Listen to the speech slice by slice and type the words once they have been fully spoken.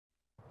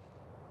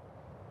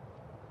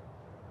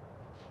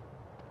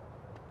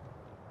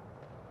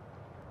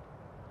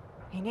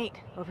Hey, Nate,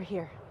 over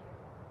here.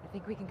 I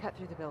think we can cut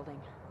through the building.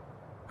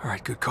 All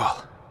right, good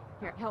call.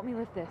 Here, help me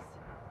lift this.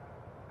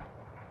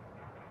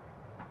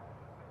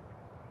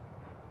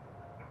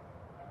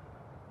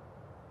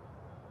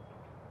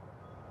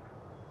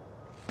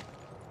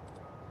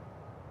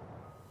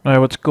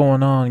 Alright, what's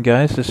going on,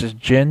 guys? This is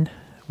Jin.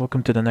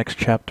 Welcome to the next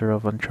chapter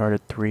of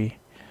Uncharted 3.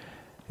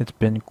 It's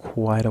been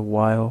quite a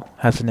while,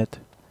 hasn't it?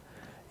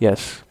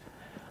 Yes.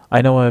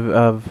 I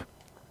know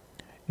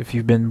if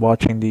you've been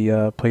watching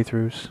the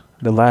playthroughs,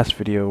 the last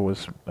video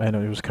was, I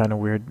know it was kind of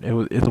weird. It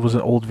was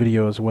an old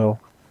video as well.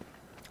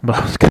 But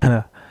I was kind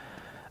of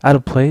out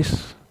of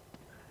place,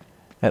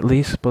 at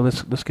least. But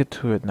let's get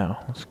to it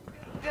now.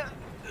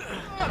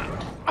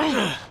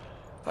 Alright,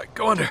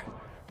 go under.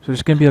 So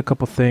there's gonna be a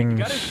couple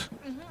things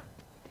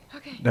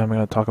Okay. that I'm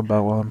gonna talk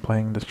about while I'm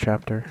playing this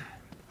chapter.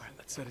 Alright,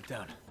 let's set it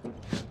down.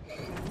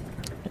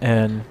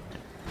 And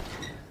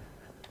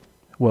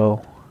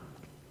well,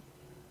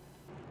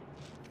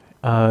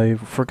 I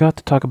forgot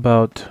to talk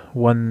about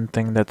one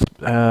thing that's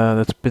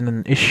been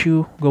an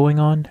issue going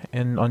on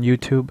on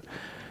YouTube,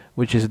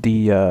 which is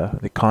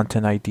the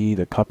content ID,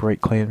 the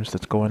copyright claims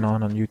that's going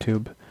on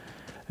YouTube,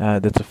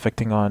 that's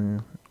affecting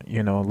on,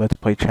 you know, Let's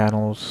Play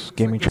channels,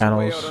 gaming channels.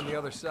 Way out on the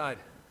other side.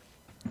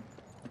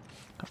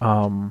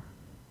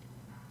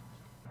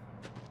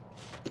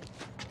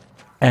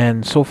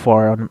 And so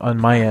far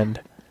on my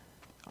end,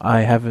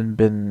 I haven't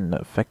been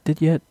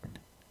affected yet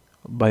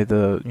by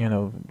the, you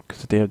know,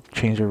 because they have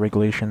changed their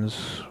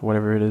regulations,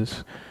 whatever it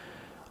is.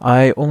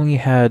 I only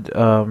had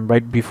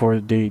right before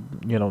they,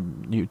 you know,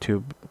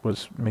 YouTube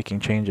was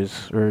making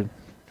changes or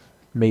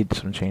made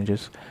some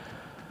changes.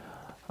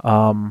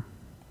 I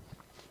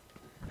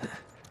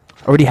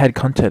already had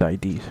content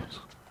IDs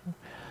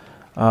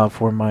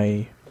for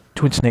my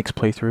Twin Snakes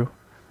playthrough.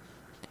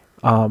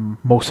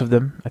 Most of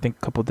them, I think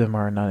a couple of them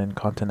are not in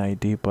content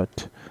ID,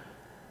 but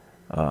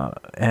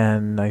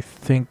and I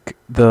think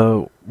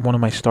one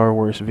of my Star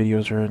Wars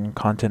videos are in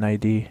content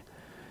ID.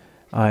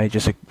 I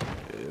just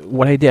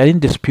what I did, I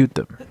didn't dispute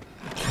them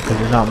because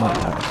they're not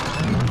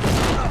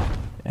monetized.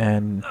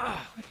 And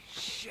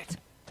Shit.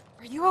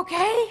 Are you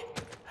okay?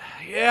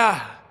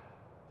 Yeah,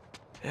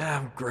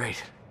 I'm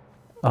great.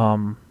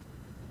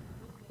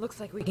 Looks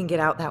like we can get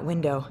out that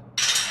window.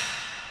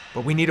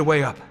 But we need a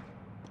way up.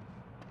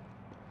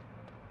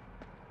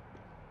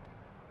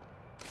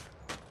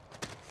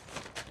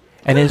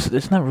 and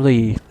it's not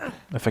really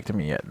affecting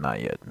me yet, not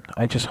yet.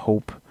 I just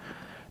hope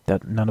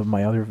that none of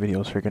my other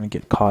videos are gonna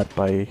get caught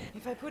by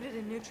If I put it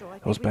in neutral, I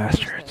think those we can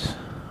just bastards. stay.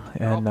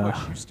 And I'll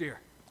push, you steer.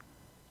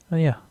 oh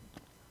yeah,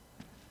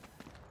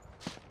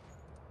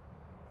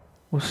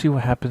 we'll see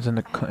what happens in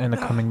the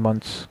coming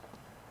months.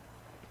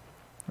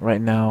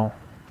 Right now,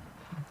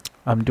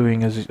 I'm gonna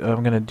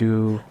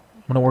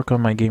work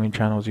on my gaming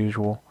channel as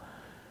usual.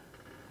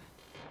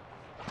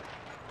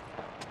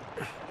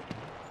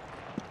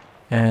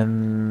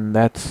 And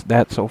that's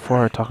that so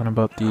far, talking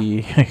about the,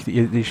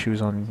 the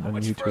issues on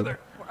YouTube. Further?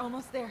 We're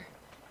almost there.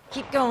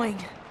 Keep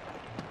going.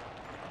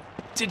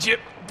 Did you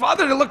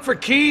bother to look for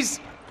keys?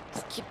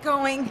 Just keep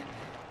going.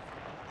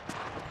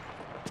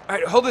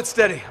 Alright, hold it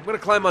steady. I'm gonna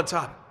climb on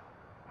top.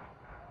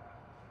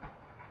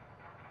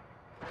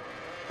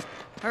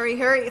 Hurry,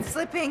 hurry, it's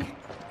slipping.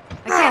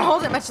 I can't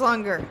hold it much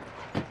longer.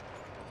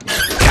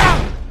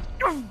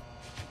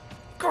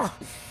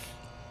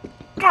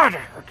 God,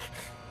 it hurts.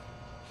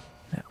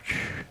 Ouch,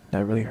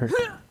 that really hurt.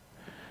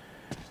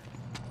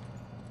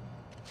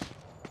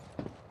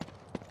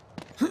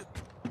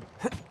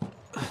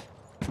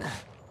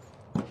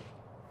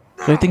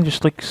 So I think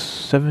there's like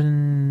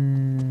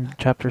 7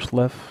 chapters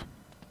left,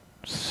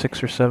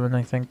 6 or 7,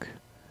 I think.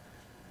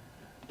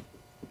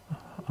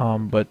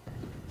 But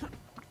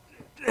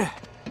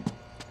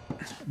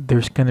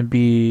there's gonna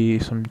be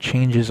some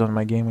changes on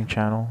my gaming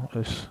channel.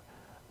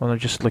 Well,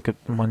 just like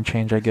one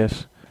change, I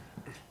guess.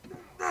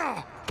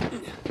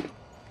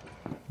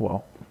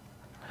 Well,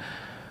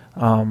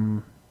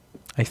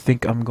 I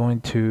think I'm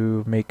going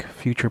to make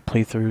future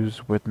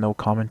playthroughs with no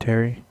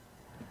commentary.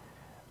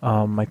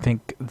 I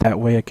think that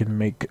way I can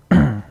make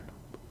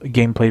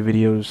gameplay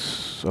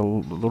videos a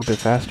little bit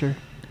faster.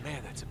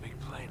 Man, that's a big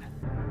plane.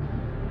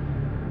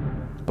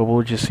 But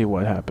we'll just see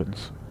what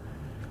happens.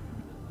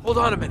 Hold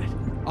on a minute.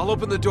 I'll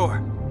open the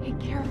door. Hey,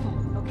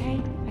 careful,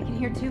 okay? I can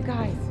hear 2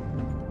 guys.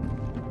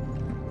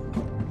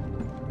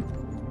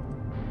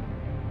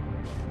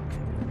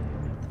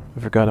 I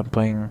forgot I'm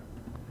playing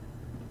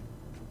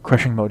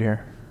crushing mode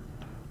here.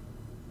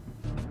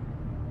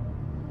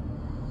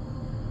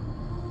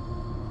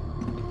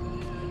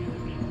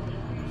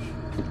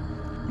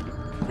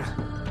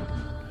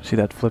 See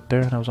that flip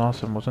there? That was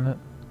awesome, wasn't it?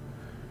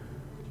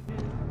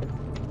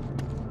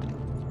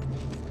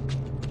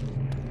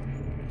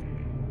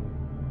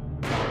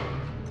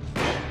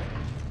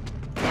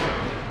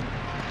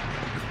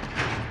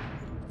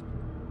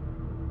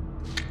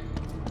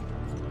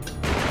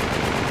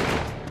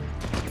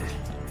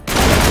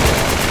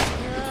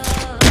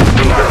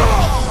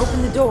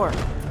 Open the door.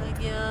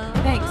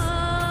 Thanks.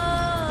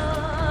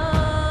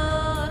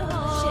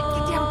 Shit,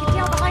 get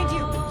down behind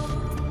you.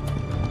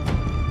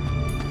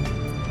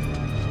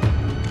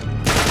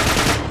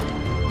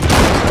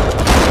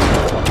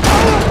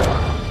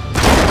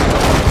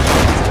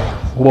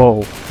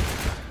 Whoa.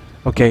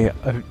 Okay.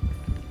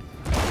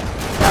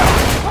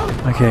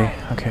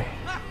 Okay.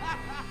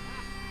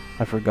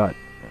 I forgot.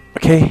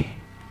 Okay.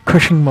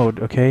 Crushing mode,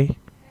 okay?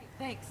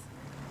 Thanks.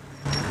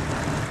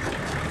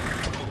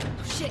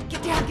 Oh shit,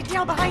 get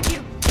down behind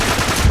you!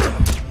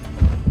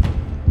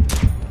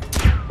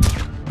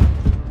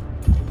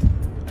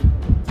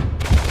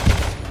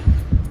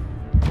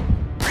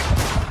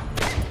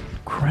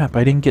 Crap,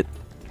 I didn't get...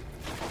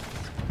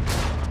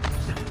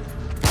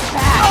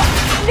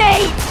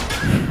 Nate!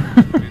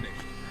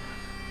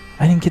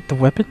 I didn't get the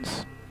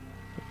weapons?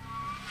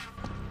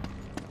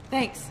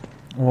 Thanks.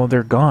 Well,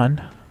 they're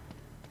gone.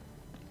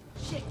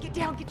 Shit, get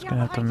down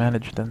Gonna have to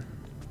manage then.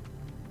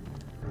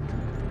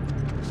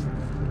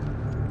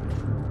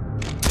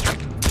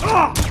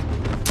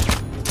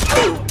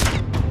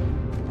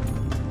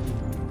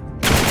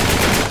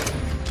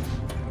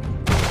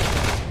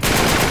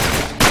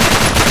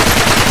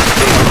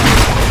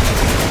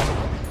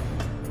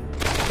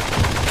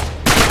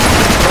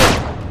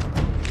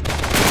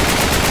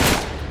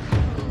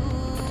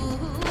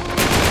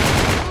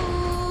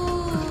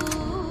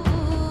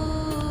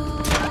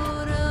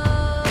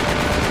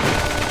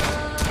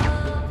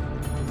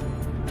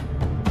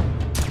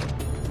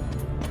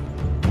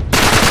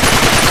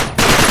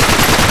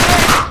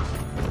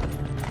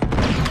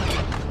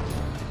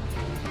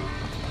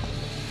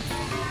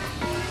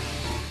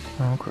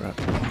 Oh crap.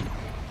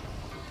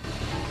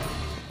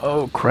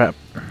 Oh crap.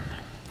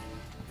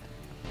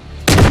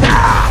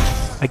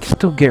 I can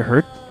still get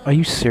hurt? Are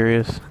you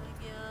serious?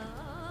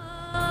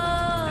 I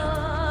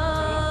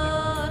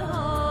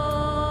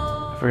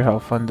forget how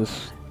fun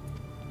this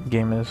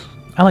game is.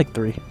 I like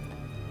 3.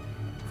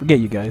 Forget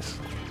you guys.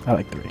 I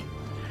like 3.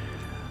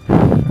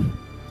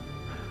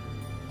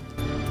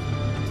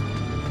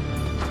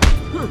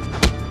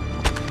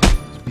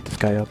 Let's beat this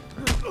guy up.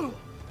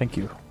 Thank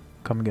you.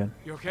 Come again.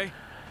 You okay?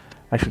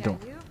 Actually,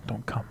 Yeah,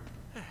 don't come.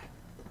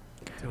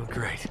 Doing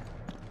great.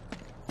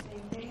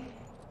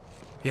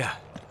 Yeah,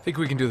 think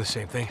we can do the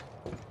same thing.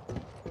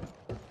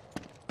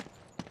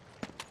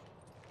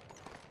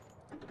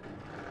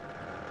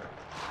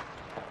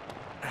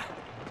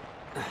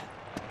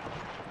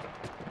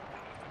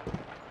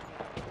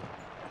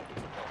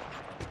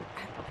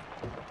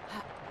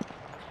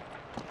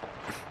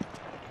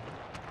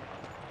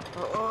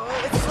 Oh,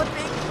 it's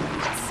slipping!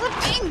 It's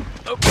slipping!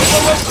 Oh,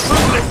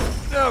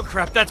 whoa. Oh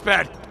crap, that's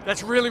bad.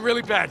 That's really,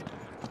 really bad.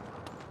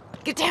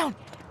 Get down!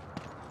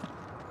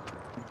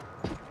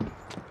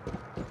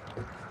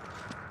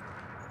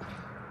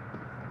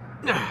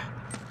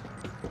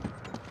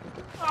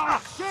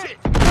 Ah, shit!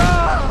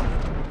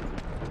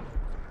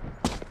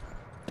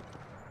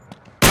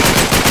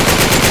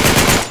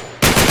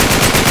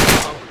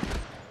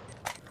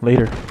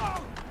 Later.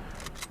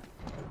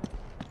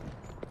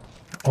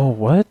 Oh,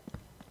 what?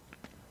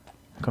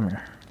 Come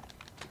here.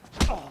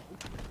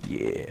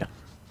 Yeah.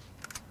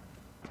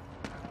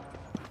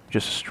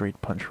 Just a straight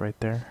punch right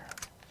there.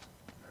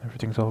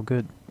 Everything's all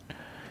good.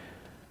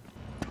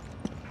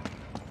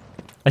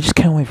 I just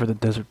can't wait for the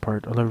desert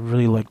part. I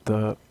really like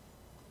the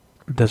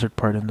desert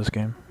part in this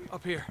game.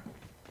 Up here.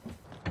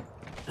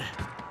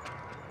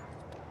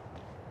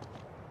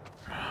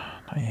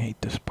 I hate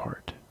this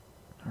part.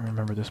 I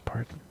remember this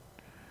part.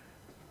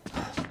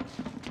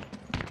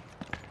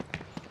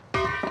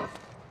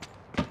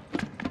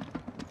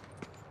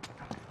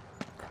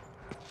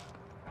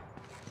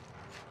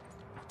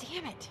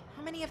 Damn it!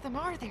 How many of them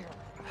are there?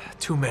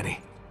 Too many.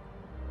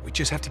 We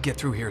just have to get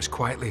through here as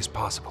quietly as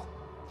possible.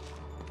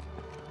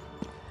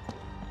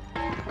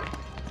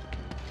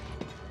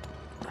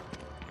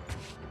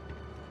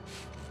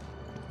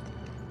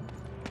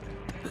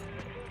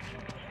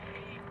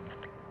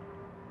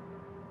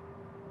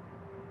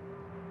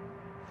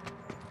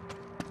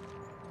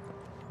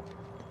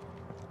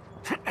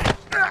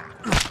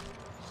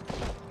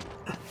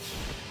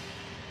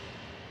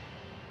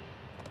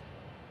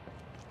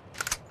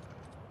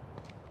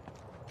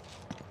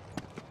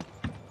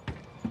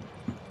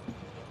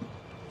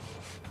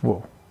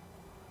 Whoa.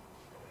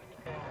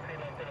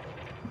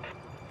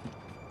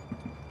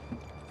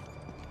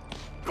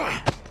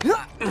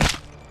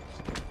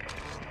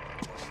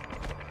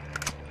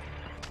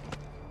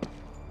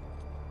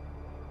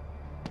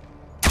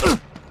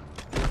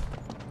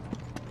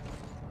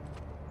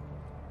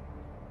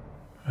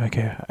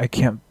 Okay, I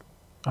can't...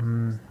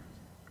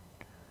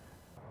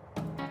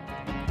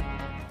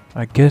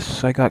 I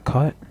guess I got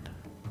caught.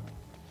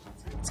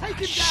 Take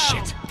him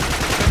Shit!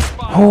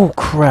 Oh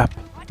crap!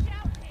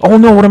 Oh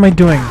no, what am I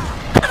doing?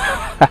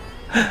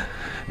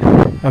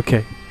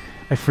 Okay,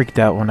 I freaked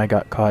out when I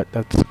got caught.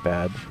 That's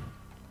bad.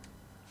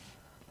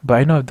 But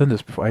I know I've done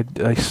this before.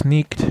 I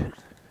sneaked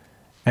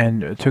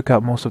and took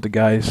out most of the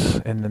guys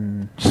and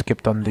then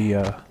skipped on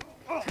the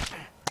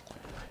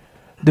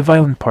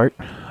violent part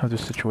of the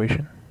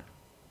situation.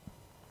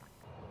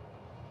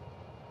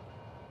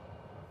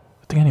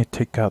 I think I need to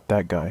take out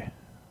that guy.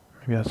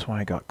 Maybe that's why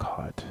I got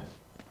caught.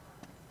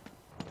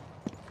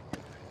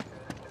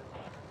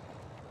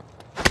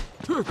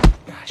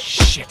 Ah,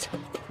 shit!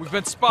 We've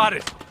been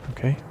spotted!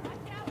 Okay.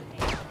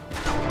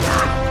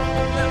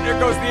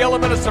 the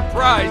element of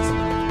surprise.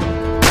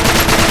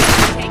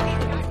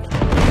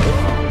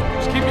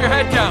 Just keep your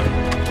head down.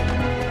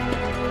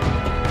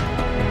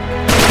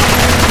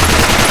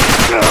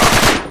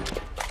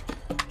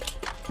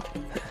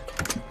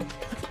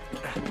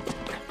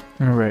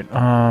 Alright,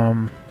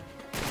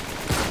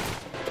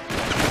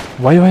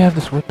 why do I have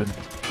this weapon?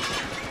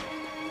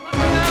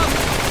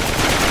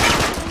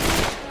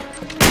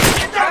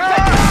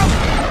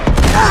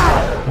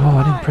 Oh,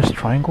 I didn't press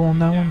triangle on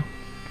that one?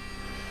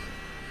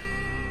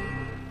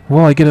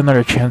 Well, I get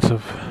another chance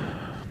of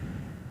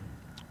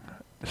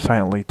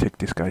silently take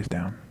these guys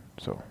down,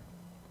 so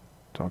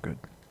it's all good.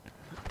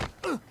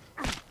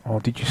 Oh,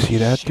 did you see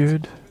that,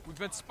 dude?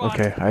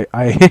 Okay,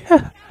 I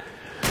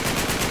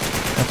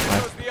that's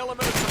fine.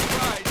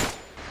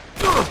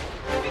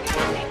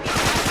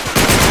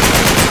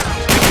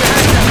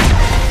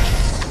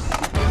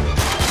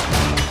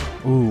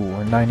 Ooh,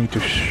 and I need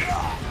to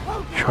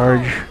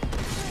charge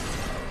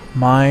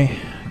my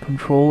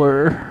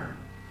controller.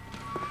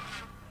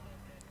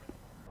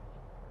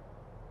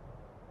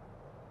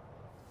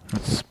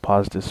 Let's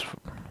pause this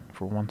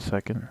for 1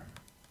 second.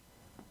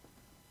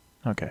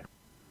 Okay.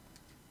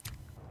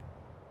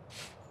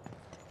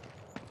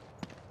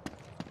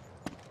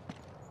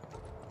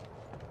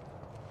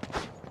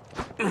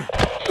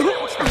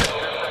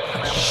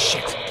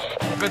 Shit!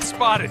 I've been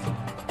spotted.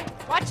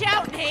 Watch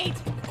out, Nate!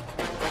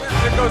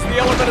 There goes the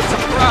element of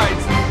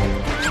surprise.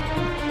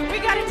 We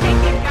gotta take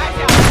these guys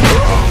out!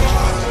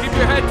 Keep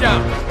your head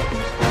down.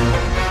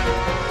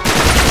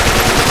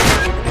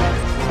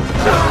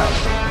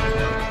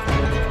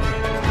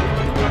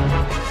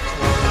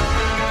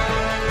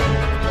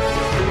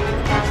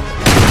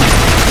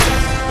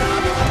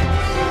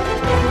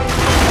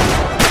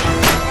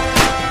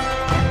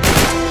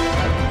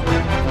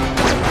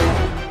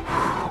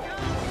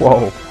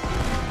 Whoa.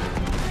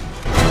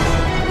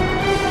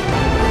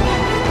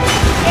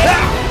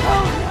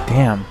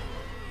 Damn.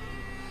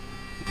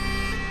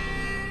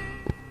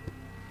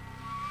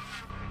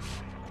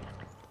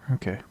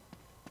 Okay.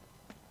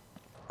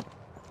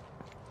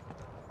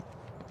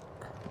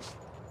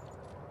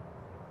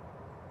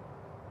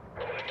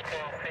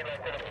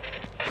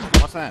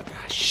 What's that?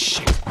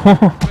 Shit.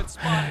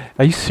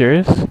 Are you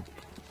serious? There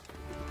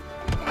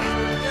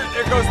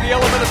goes the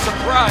element of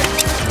surprise.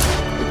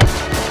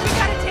 We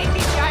gotta take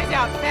these guys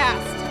out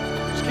fast!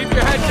 Just keep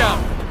your head down.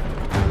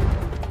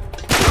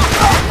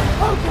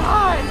 Oh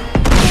god!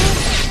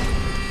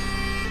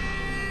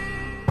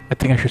 I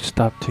think I should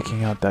stop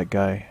taking out that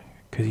guy,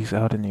 because he's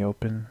out in the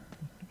open,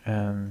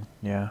 and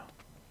yeah.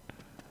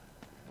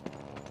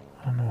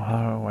 I don't know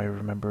how I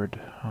remembered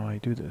how I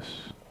do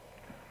this.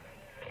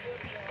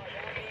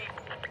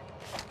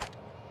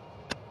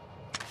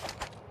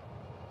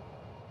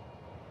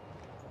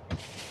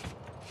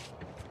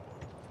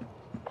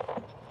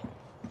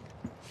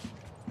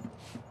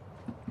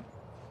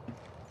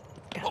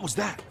 What was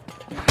that?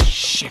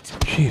 Shit.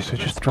 Jeez, I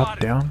just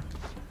dropped down.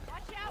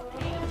 Watch out,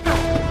 Nate!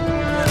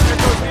 There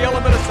goes the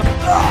element of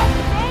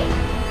surprise.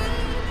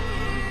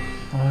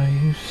 Are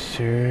you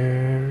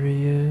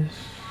serious?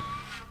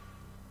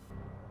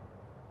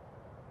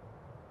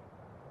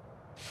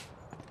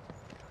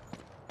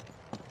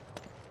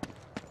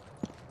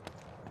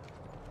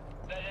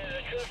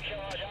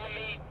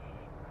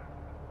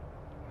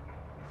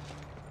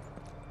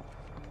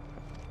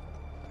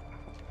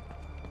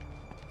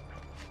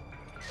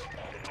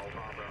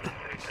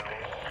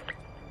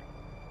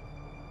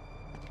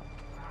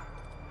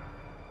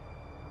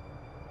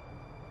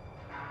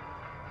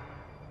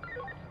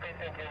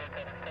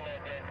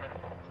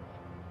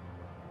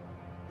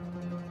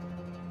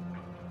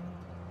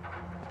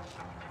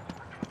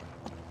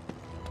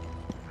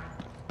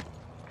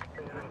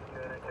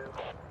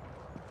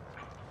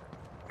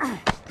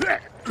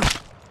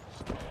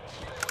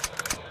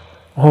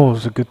 Oh,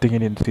 it's a good thing you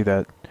didn't see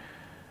that.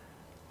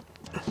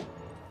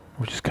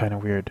 Which is kind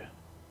of weird.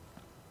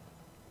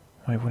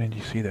 Why wouldn't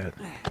you see that?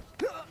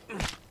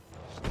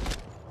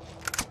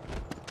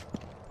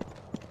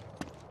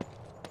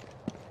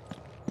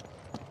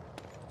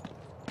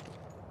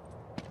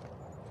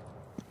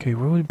 Okay,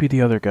 where would be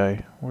the other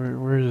guy?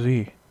 Where is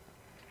he?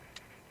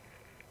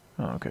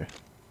 Oh, okay.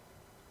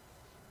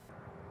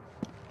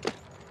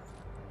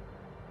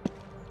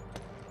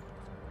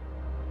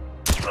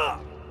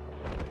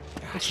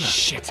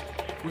 Shit.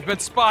 We've been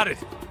spotted.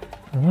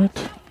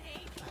 What?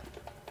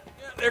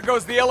 There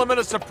goes the element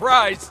of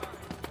surprise.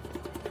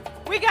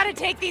 We gotta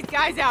take these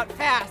guys out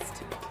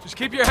fast! Just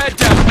keep your head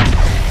down.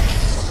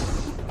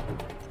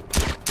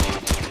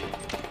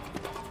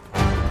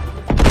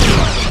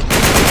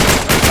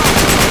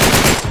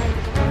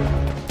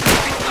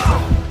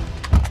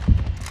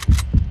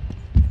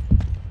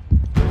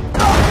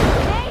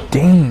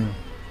 Dang.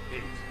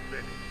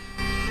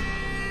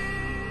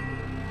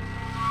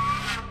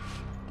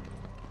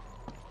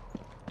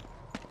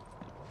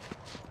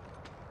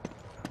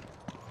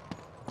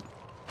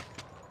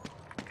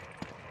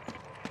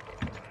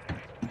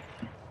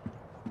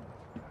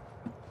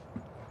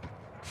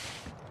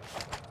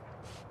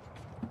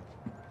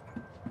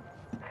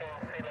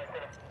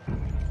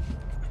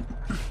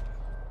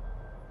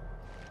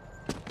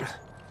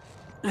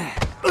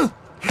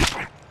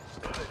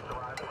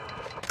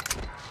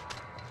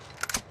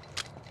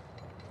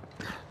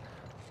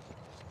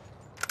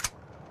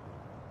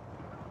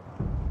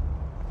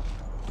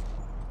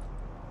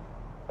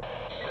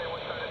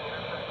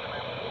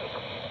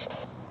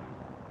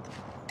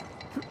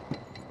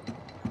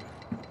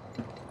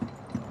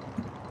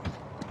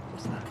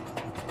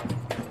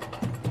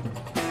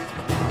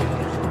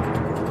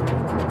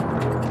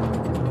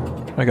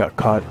 I got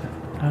caught.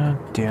 Ah,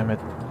 damn it.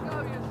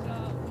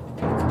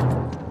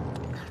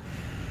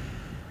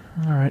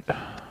 Alright.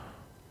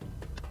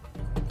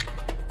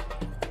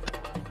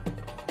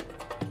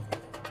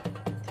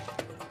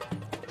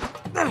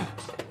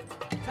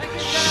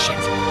 Shit!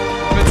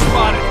 We've been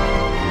spotted!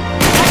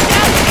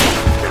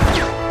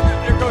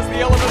 There goes the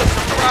element of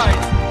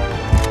surprise!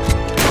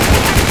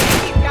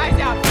 Keep guys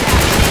out.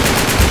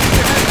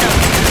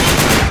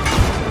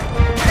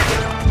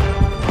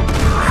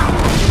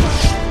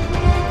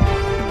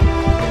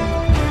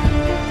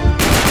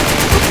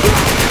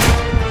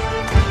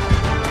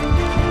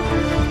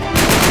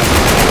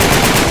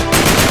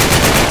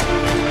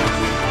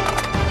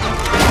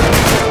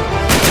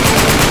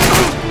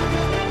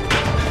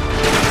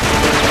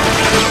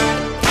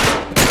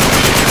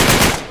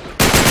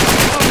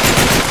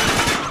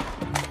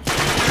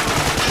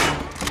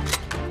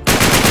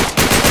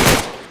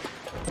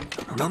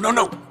 No, no,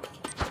 no!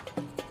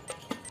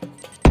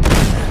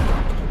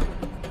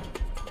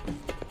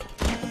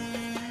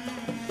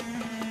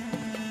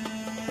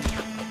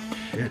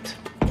 Shit.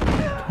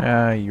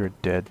 Ah, you're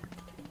dead.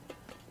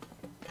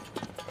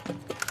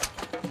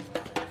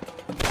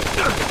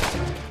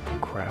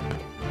 Crap.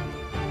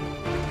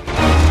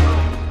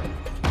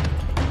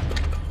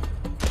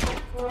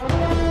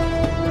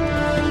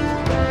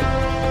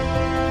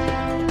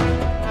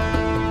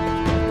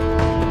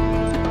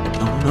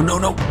 No, no,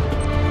 no!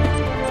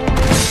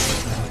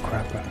 Oh,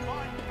 crap.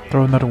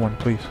 Throw another one,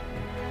 please.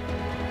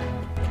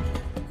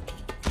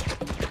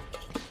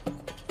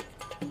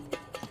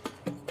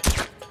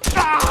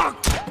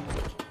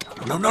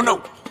 No, no,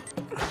 no!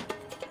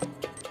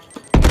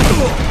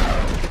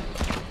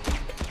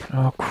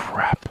 Oh,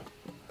 crap.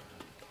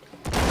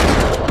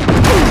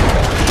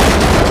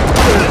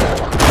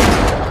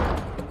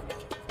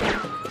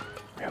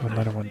 We have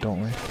another one,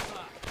 don't we?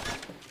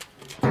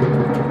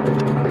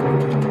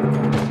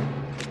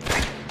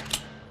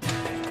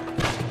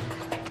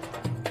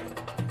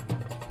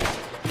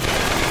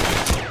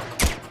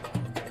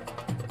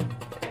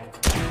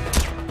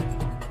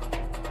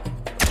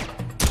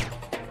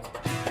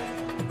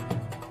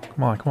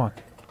 Come on, come on.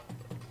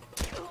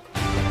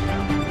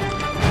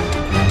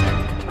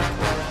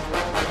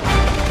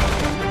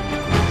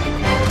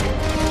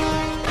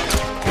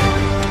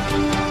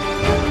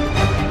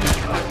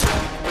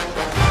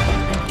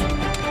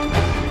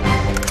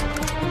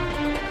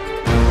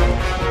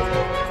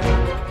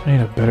 I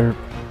need a better...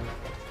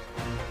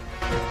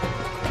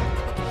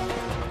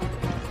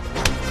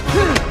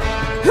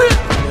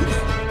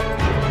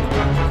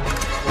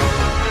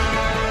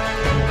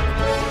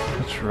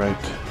 That's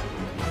right.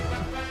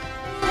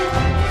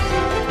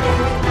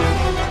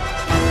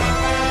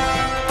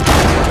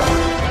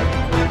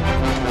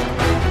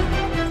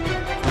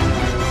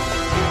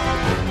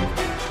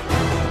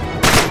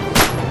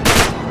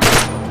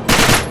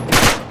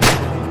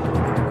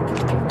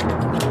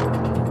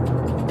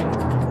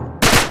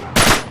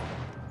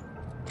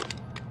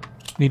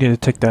 Needed to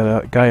take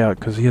that guy out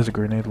because he has a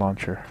grenade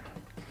launcher.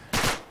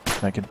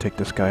 And I can take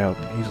this guy out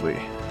easily.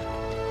 This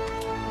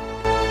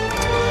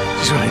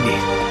is what I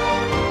need.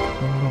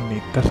 No, I don't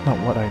need. That's not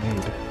what I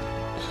need.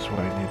 This is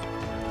what I need.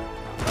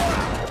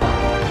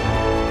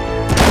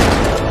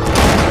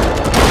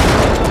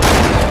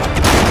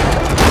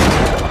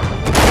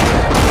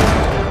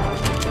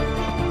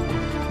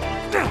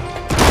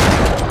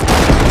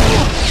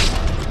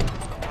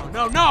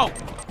 No, no!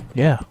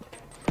 Yeah.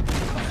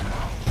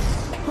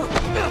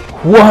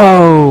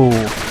 Whoa!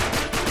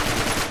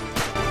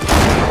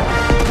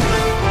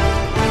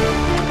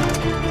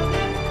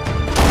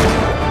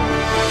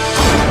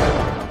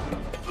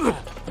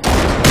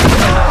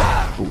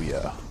 Oh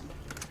yeah.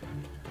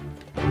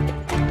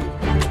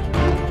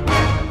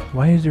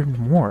 Why is there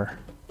more?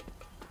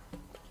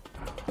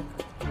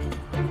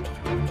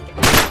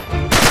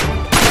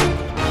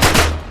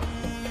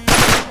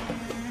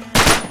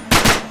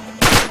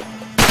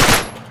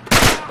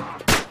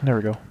 There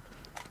we go.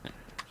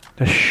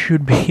 That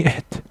should be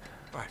it.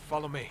 Alright,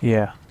 follow me.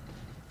 Yeah.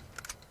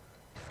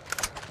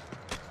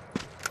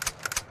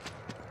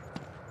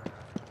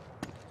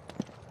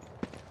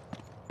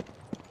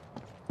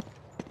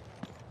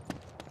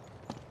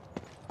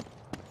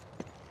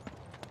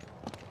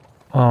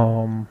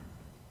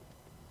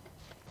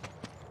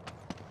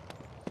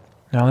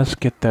 Now let's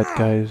get that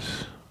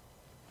guy's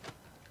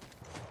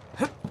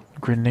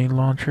grenade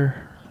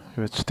launcher, if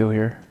it's still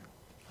here.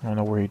 I don't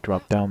know where he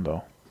dropped down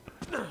though.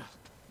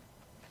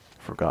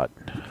 Forgot.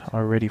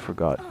 Already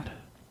forgot.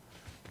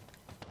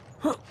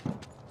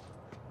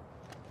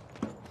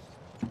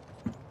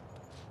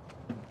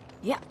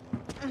 Yeah.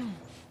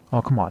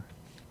 Oh, come on.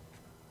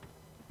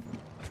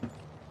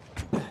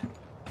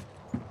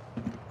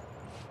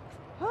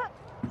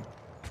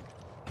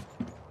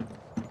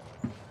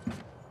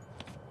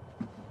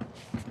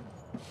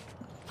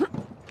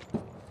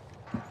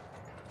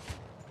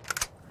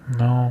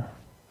 No.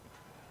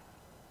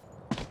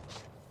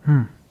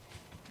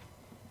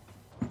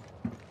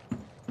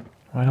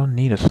 I don't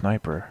need a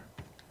sniper.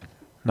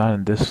 Not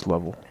in this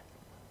level.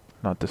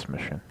 Not this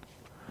mission.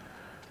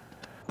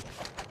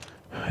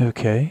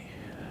 Okay.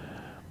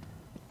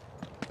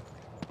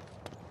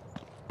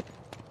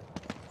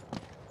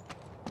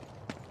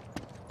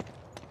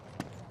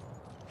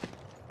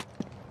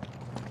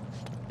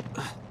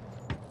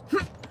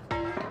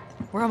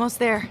 We're almost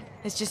there.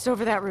 It's just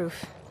over that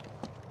roof.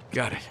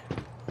 Got it.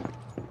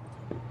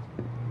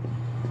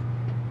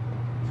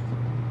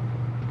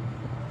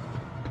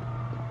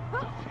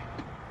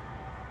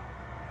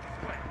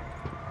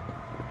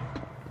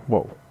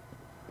 Whoa.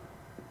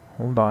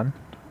 Hold on.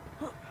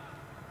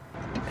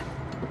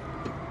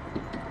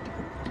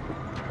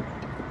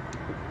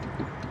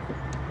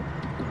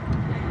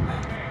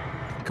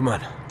 Come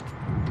on.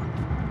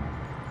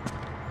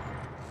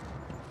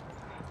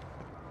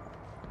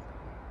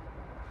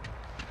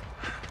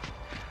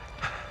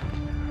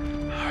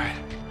 Alright.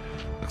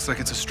 Looks like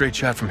it's a straight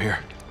shot from here.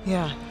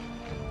 Yeah.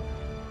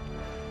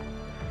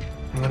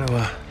 I'm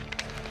gonna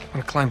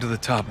climb to the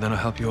top, then I'll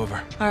help you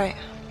over. All right.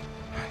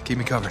 Keep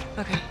me covered.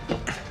 Okay.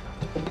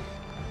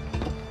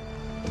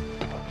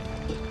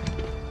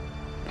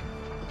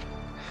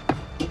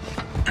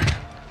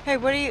 Hey,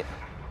 what are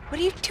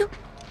you doing?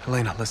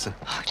 Helena, listen.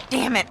 Oh,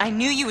 damn it. I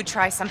knew you would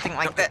try something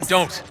like this.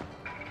 Don't!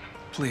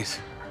 Please.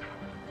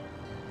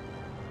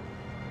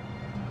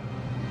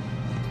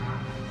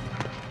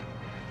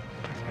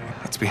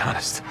 Let's be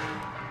honest.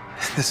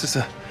 This is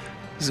a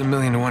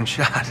 1,000,000 to 1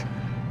 shot.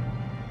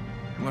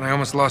 When I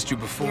almost lost you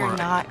before, You're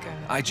not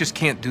gonna. I just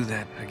can't do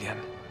that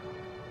again.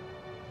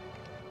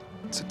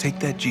 So take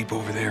that Jeep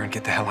over there and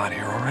get the hell out of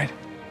here, all right?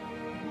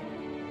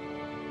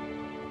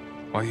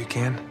 While you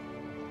can.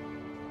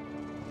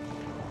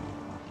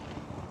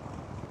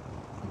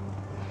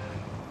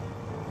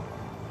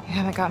 You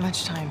haven't got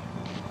much time.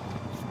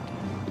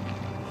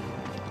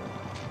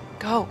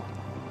 Go.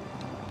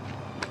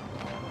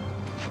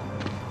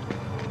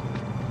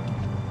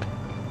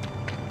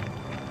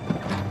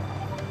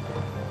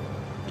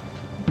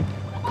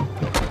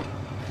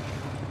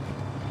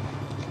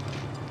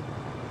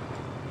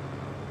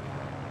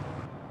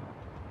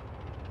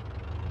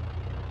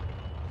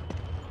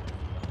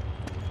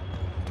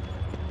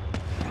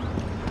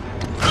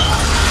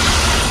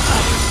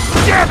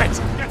 Damn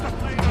it!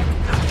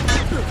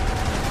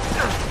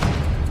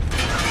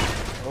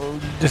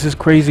 This is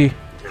crazy.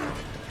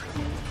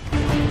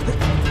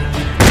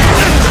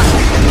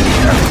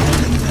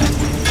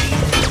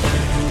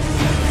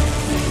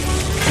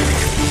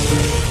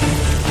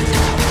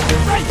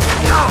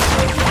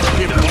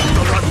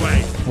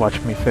 Watch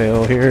me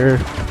fail here.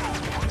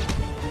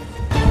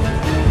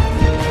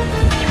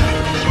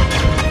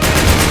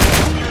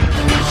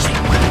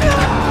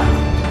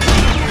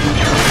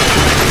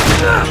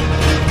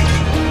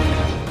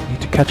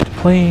 Need to catch the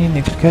plane,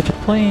 need to catch the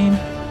plane.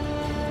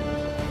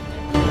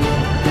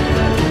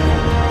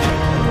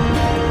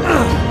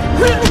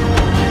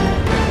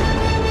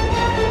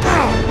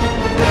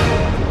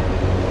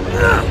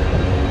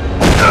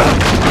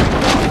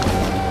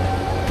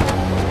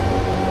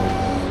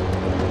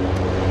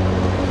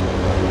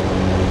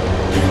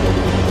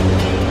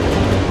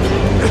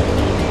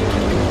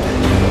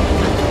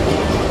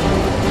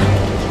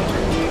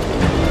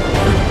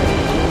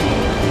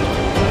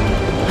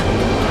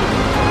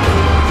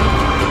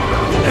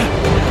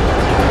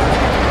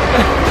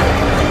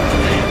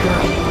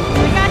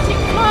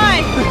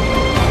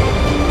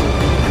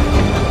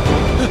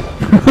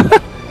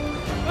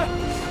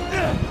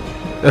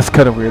 That's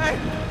kind of weird. Right?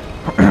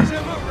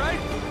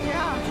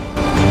 Yeah.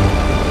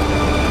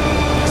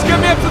 Just get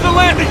me up to the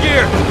landing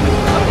gear!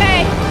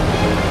 Okay.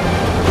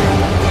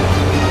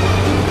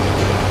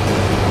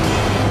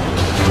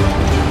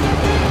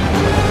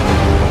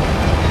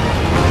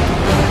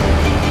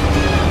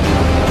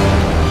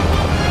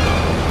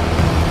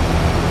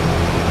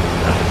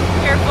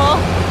 Careful.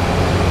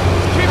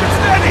 Keep it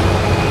steady!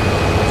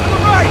 To the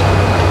right!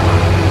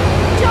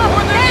 Jump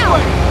now.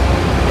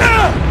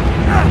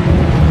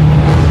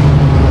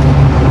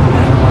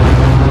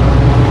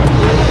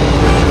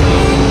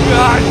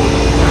 God!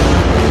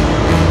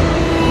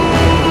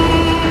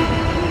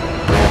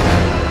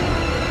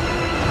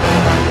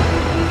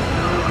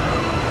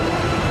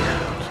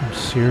 Some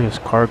serious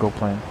cargo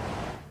plane.